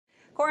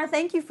Kare,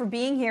 thank you for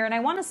being here. And I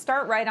want to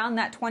start right on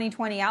that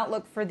 2020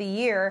 outlook for the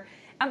year.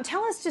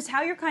 Tell us just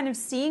how you're kind of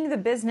seeing the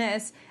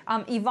business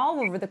evolve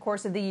over the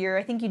course of the year.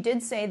 I think you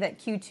did say that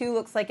Q2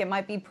 looks like it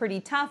might be pretty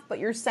tough, but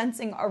you're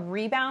sensing a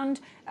rebound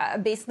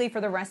basically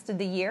for the rest of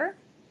the year.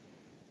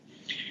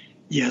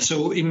 Yeah,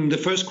 so in the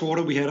first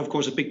quarter, we had, of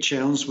course, a big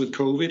challenge with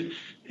COVID,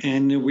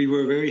 and we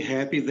were very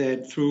happy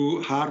that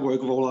through hard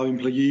work of all our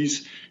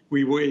employees,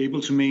 we were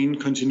able to maintain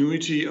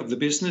continuity of the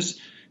business.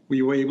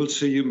 We were able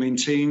to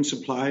maintain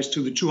supplies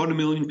to the 200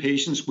 million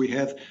patients we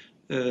have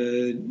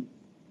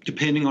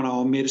depending on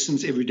our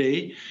medicines every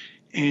day.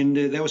 And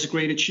that was a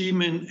great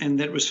achievement, and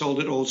that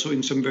resulted also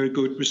in some very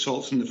good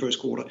results in the first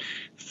quarter.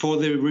 For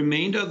the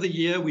remainder of the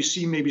year, we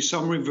see maybe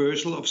some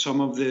reversal of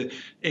some of the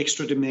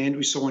extra demand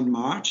we saw in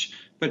March.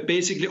 But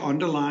basically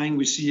underlying,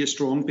 we see a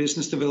strong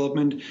business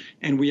development,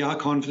 and we are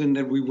confident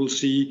that we will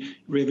see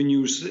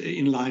revenues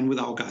in line with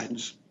our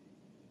guidance.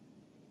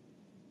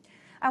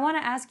 I want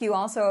to ask you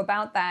also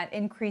about that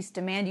increased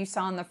demand you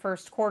saw in the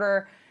first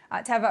quarter.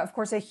 Teva, of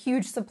course, a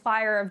huge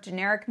supplier of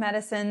generic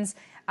medicines,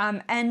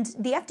 and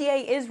the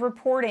FDA is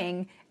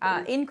reporting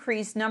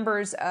increased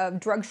numbers of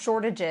drug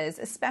shortages,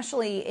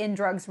 especially in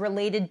drugs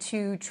related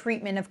to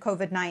treatment of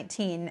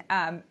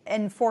COVID-19.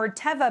 And for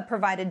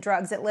Teva-provided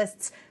drugs, it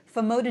lists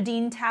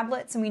famotidine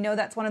tablets, and we know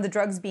that's one of the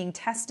drugs being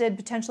tested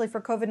potentially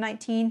for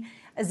COVID-19,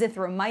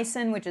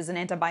 azithromycin, which is an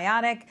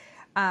antibiotic,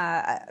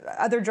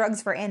 other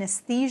drugs for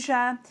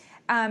anesthesia.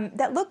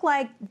 That look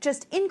like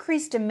just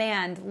increased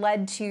demand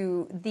led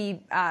to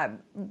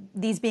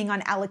these being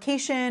on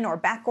allocation or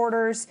back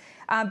orders.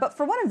 But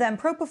for one of them,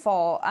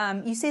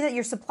 propofol, you say that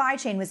your supply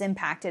chain was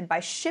impacted by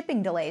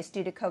shipping delays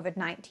due to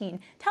COVID-19.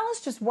 Tell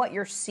us just what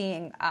you're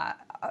seeing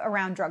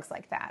around drugs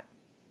like that.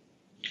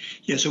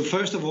 Yeah, so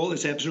first of all,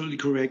 it's absolutely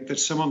correct that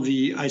some of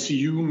the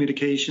ICU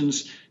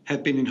medications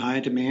have been in higher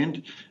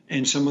demand,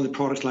 and some of the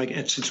products like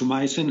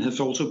azithromycin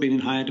have also been in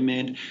higher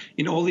demand.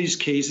 In all these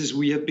cases,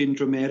 we have been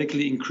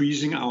dramatically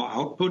increasing our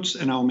outputs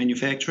and our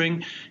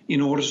manufacturing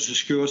in order to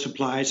secure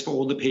supplies for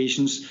all the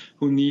patients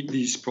who need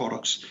these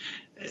products.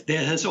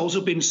 There has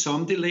also been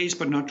some delays,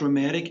 but not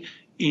dramatic,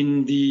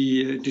 in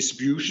the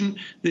distribution.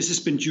 This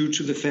has been due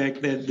to the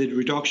fact that the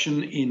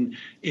reduction in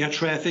air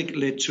traffic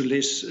led to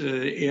less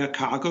air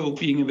cargo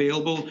being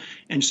available,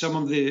 and some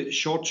of the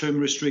short-term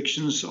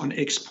restrictions on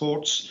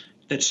exports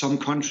that some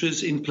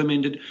countries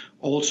implemented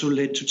also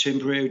led to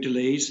temporary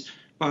delays.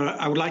 But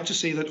I would like to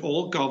say that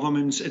all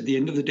governments at the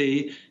end of the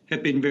day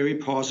have been very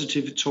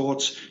positive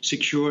towards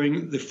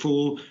securing the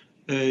full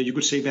you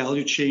could say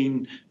value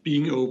chain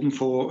being open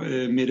for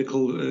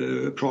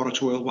medical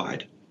products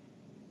worldwide.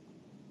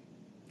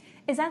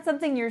 Is that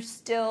something you're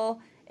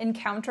still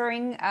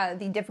encountering,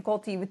 the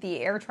difficulty with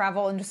the air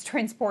travel and just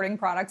transporting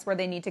products where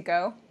they need to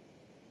go?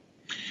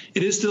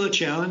 It is still a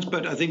challenge,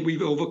 but I think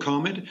we've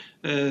overcome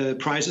it.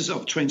 Prices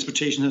of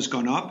transportation has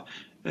gone up.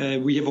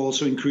 We have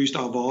also increased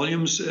our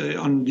volumes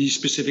on these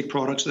specific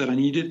products that are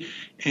needed.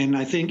 And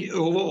I think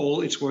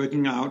overall it's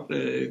working out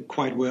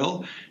quite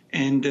well.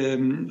 And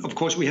of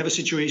course, we have a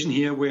situation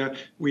here where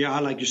we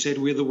are, like you said,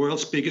 we're the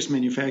world's biggest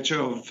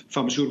manufacturer of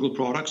pharmaceutical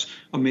products,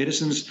 of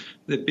medicines,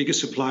 the biggest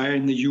supplier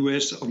in the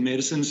US of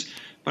medicines.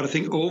 But I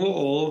think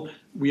overall,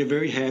 we are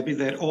very happy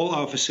that all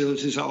our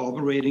facilities are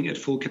operating at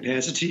full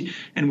capacity,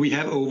 and we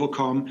have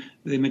overcome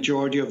the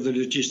majority of the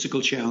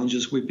logistical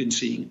challenges we've been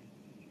seeing.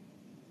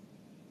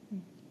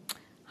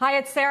 Hi,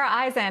 it's Sarah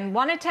Eisen.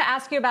 Wanted to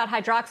ask you about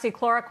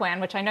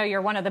hydroxychloroquine, which I know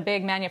you're one of the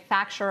big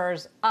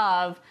manufacturers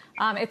of.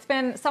 It's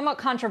been somewhat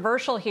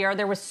controversial here.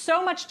 There was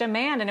so much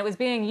demand, and it was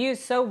being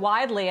used so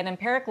widely and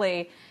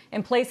empirically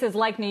in places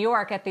like New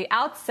York at the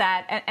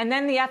outset. And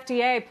then the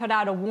FDA put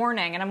out a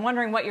warning. And I'm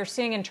wondering what you're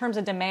seeing in terms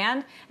of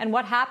demand and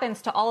what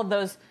happens to all of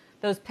those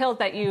pills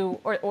that you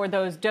or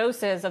those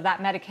doses of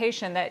that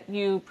medication that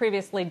you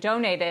previously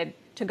donated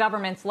to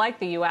governments like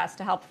the U.S.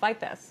 to help fight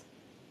this.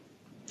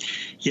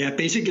 Yeah,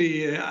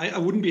 basically, I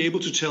wouldn't be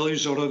able to tell you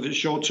sort of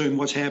short term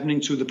what's happening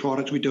to the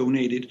product we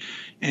donated.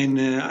 And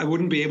I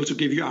wouldn't be able to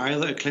give you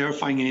either a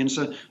clarifying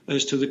answer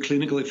as to the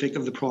clinical effect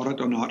of the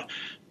product or not.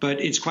 But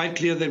it's quite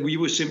clear that we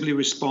were simply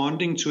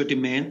responding to a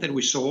demand that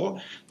we saw.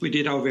 We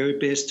did our very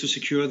best to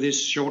secure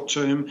this short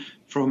term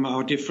from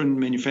our different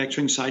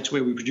manufacturing sites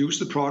where we produce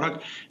the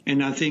product.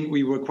 And I think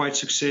we were quite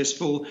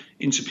successful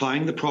in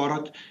supplying the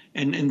product.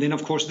 And then,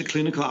 of course, the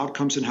clinical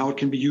outcomes and how it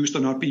can be used or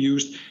not be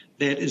used,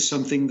 that is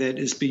something that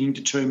is being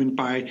determined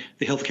by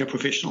the healthcare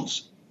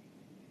professionals.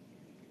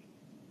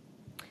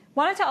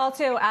 Wanted to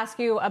also ask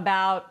you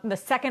about the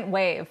second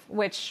wave,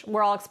 which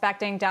we're all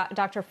expecting.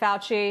 Dr.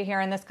 Fauci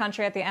here in this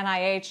country at the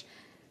NIH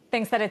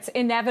thinks that it's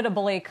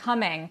inevitably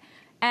coming.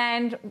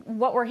 And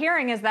what we're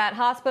hearing is that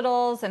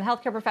hospitals and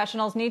healthcare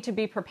professionals need to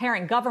be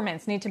preparing,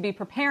 governments need to be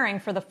preparing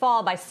for the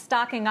fall by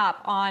stocking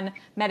up on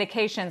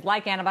medications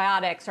like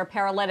antibiotics or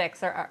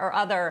paralytics or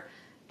other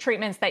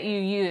treatments that you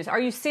use. Are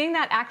you seeing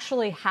that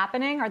actually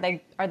happening? Are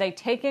they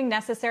taking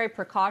necessary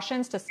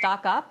precautions to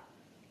stock up?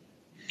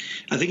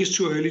 I think it's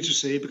too early to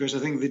say, because I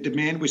think the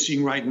demand we're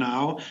seeing right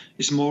now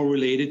is more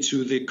related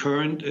to the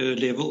current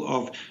level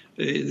of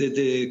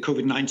the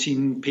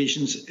COVID-19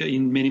 patients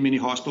in many, many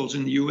hospitals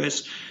in the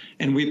U.S.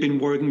 And we've been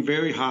working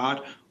very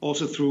hard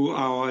also through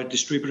our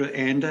distributor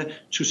ANDA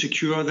to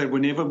secure that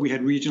whenever we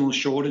had regional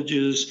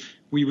shortages,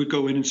 we would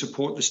go in and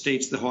support the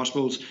states, the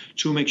hospitals,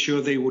 to make sure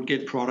they would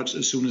get products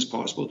as soon as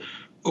possible.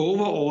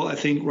 Overall, I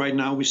think right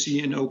now we see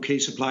an okay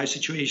supply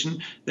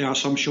situation. There are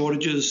some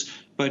shortages,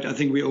 but I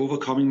think we're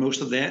overcoming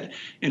most of that.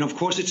 And of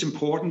course, it's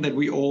important that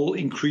we all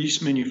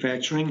increase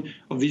manufacturing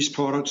of these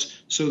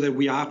products so that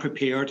we are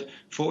prepared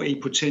for a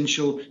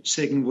potential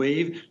second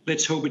wave.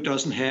 Let's hope it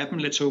doesn't happen.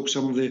 Let's hope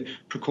some of the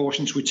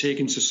precautions we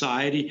take in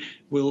society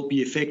will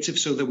be effective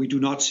so that we do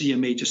not see a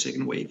major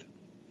second wave.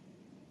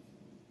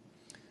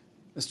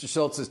 Mr.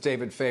 Schultz, is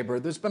David Faber.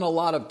 There's been a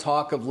lot of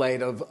talk of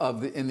late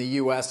in the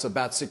U.S.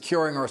 about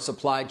securing our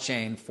supply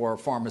chain for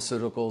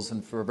pharmaceuticals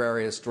and for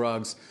various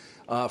drugs,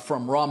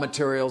 from raw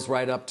materials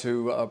right up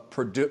to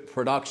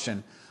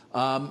production.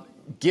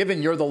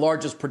 Given you're the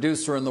largest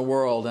producer in the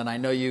world, and I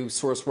know you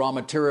source raw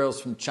materials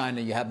from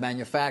China, you have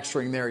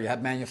manufacturing there, you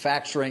have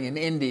manufacturing in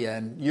India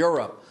and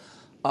Europe,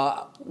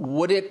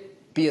 would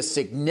it be a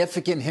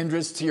significant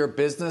hindrance to your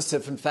business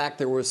if, in fact,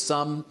 there was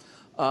some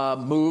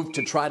move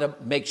to try to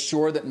make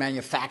sure that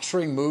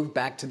manufacturing moved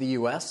back to the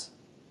U.S.?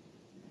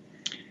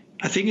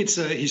 I think it's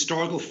a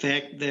historical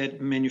fact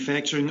that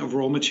manufacturing of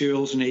raw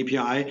materials and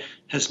API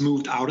has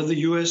moved out of the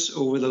U.S.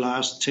 over the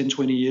last 10,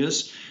 20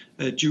 years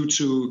due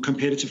to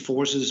competitive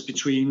forces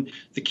between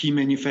the key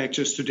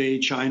manufacturers today,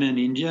 China and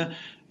India.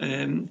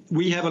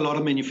 We have a lot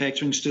of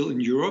manufacturing still in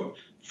Europe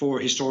for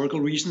historical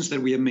reasons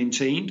that we have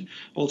maintained,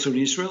 also in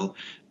Israel.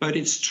 But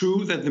it's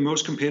true that the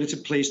most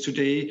competitive place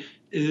today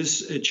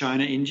is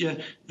China, India.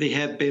 They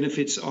have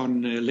benefits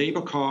on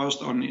labor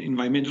cost, on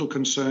environmental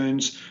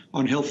concerns,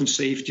 on health and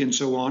safety, and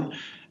so on.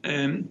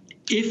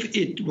 If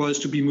it was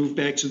to be moved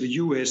back to the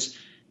U.S.,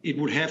 it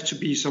would have to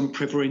be some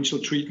preferential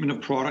treatment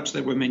of products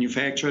that were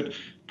manufactured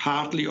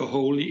partly or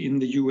wholly in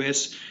the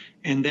U.S.,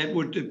 and that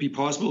would be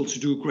possible to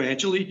do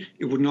gradually.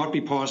 It would not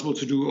be possible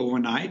to do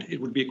overnight. It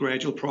would be a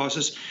gradual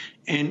process.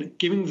 And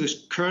given the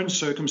current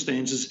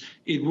circumstances,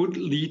 it would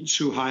lead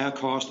to higher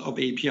cost of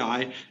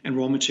API and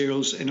raw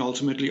materials and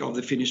ultimately of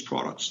the finished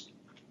products.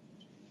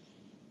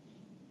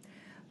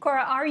 Kare,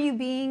 are you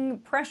being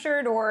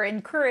pressured or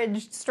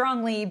encouraged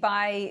strongly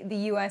by the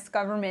U.S.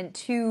 government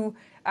to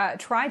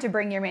try to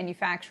bring your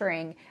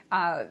manufacturing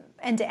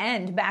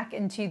end-to-end back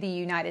into the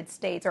United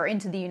States or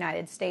into the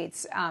United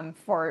States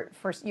for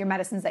your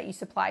medicines that you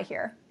supply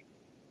here?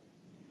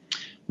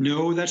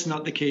 No, that's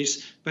not the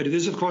case. But it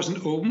is, of course,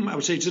 I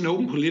would say it's an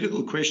open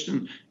political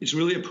question. It's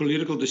really a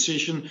political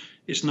decision.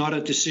 It's not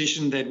a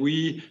decision that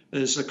we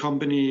as a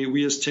company,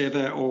 we as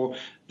Teva, or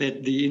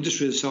that the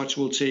industry as such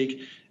will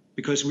take,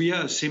 because we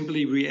are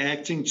simply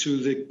reacting to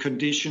the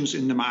conditions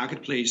in the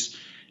marketplace.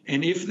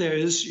 And if there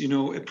is,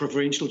 a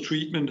preferential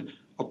treatment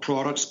of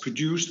products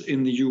produced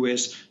in the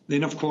U.S.,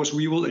 then, of course,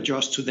 we will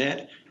adjust to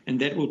that,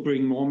 and that will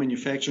bring more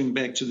manufacturing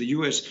back to the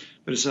U.S.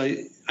 But as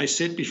I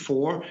said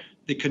before,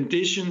 the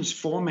conditions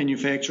for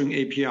manufacturing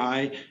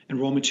API and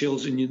raw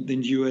materials in the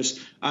U.S.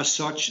 are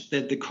such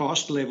that the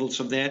cost levels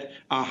of that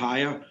are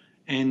higher.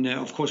 And,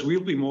 of course,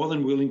 we'll be more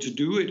than willing to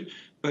do it,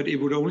 but it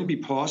would only be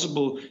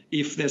possible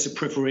if there's a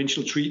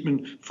preferential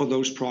treatment for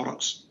those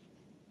products.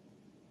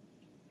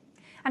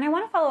 And I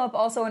want to follow up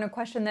also on a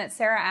question that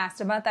Sarah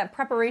asked about that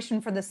preparation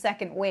for the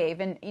second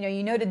wave. And,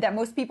 you noted that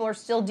most people are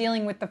still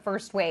dealing with the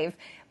first wave,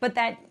 but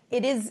that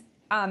it is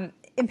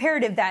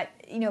imperative that,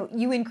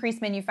 you increase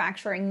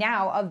manufacturing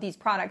now of these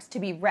products to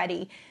be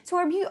ready. So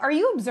are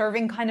you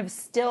observing kind of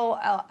still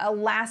a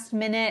last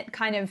minute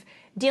kind of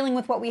dealing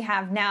with what we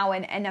have now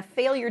and a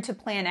failure to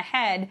plan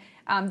ahead?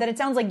 That it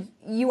sounds like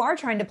you are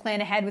trying to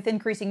plan ahead with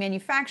increasing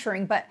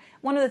manufacturing. But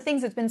one of the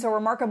things that's been so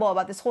remarkable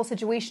about this whole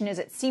situation is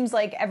it seems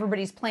like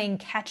everybody's playing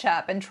catch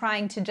up and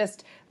trying to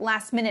just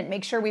last minute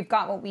make sure we've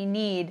got what we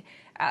need.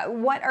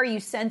 What are you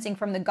sensing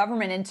from the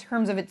government in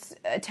terms of its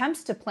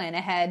attempts to plan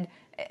ahead?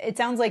 It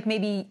sounds like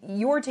maybe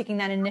you're taking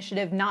that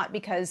initiative, not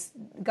because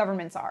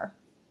governments are.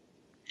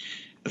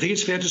 I think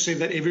it's fair to say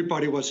that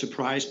everybody was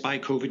surprised by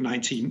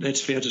COVID-19. That's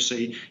fair to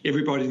say,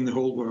 everybody in the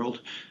whole world,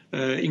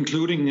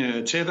 including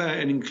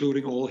Teva and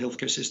including all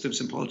healthcare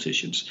systems and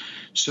politicians.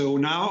 So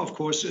now, of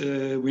course,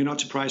 we're not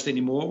surprised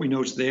anymore. We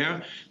know it's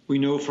there. We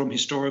know from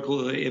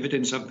historical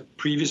evidence of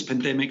previous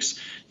pandemics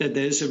that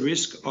there's a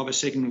risk of a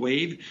second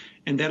wave.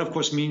 And that, of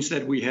course, means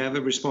that we have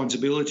a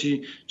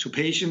responsibility to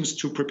patients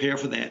to prepare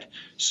for that.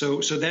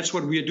 So that's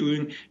what we are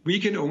doing. We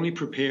can only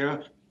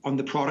prepare on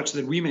the products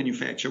that we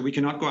manufacture. We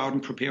cannot go out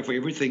and prepare for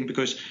everything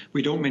because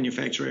we don't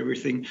manufacture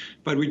everything.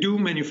 But we do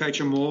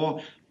manufacture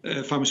more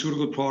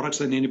pharmaceutical products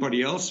than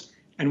anybody else.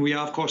 And we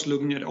are, of course,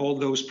 looking at all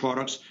those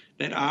products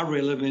that are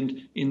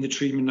relevant in the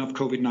treatment of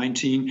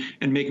COVID-19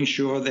 and making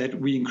sure that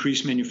we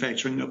increase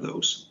manufacturing of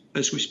those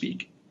as we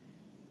speak.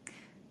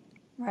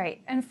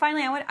 Right. And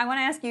finally, I want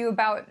to ask you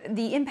about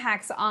the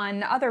impacts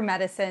on other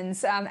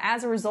medicines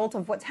as a result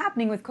of what's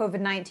happening with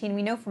COVID-19.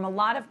 We know from a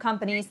lot of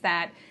companies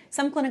that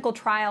some clinical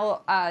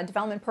trial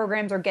development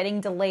programs are getting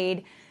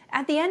delayed.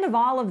 At the end of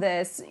all of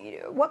this,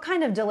 what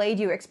kind of delay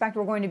do you expect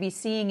we're going to be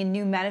seeing in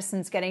new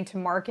medicines getting to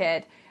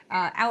market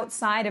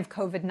outside of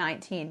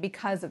COVID-19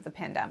 because of the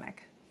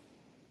pandemic?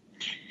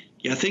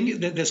 Yeah, I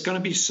think that there's going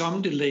to be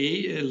some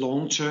delay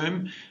long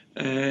term.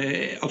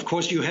 Of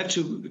course, you have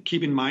to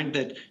keep in mind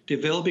that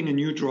developing a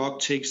new drug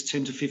takes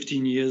 10 to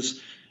 15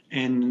 years.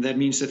 And that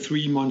means a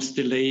 3 months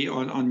delay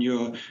on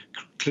your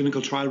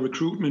clinical trial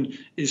recruitment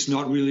is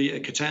not really a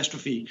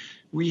catastrophe.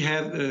 We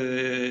have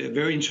a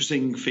very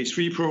interesting phase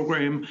 3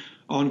 program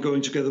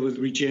ongoing together with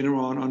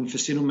Regeneron on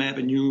fasinumab,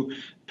 a new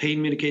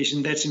pain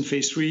medication. That's in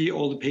phase 3.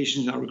 All the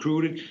patients are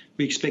recruited.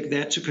 We expect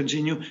that to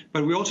continue.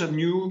 But we also have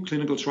new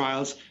clinical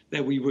trials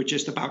that we were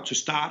just about to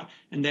start,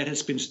 and that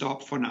has been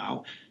stopped for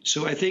now.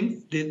 So I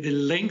think the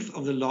length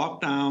of the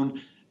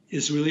lockdown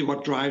is really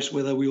what drives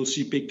whether we will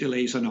see big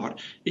delays or not.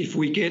 If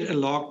we get a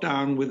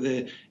lockdown with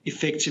the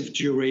effective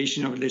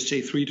duration of, let's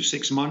say, 3 to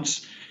 6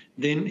 months,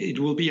 then it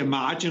will be a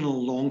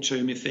marginal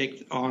long-term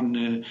effect on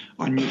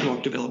new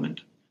drug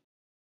development.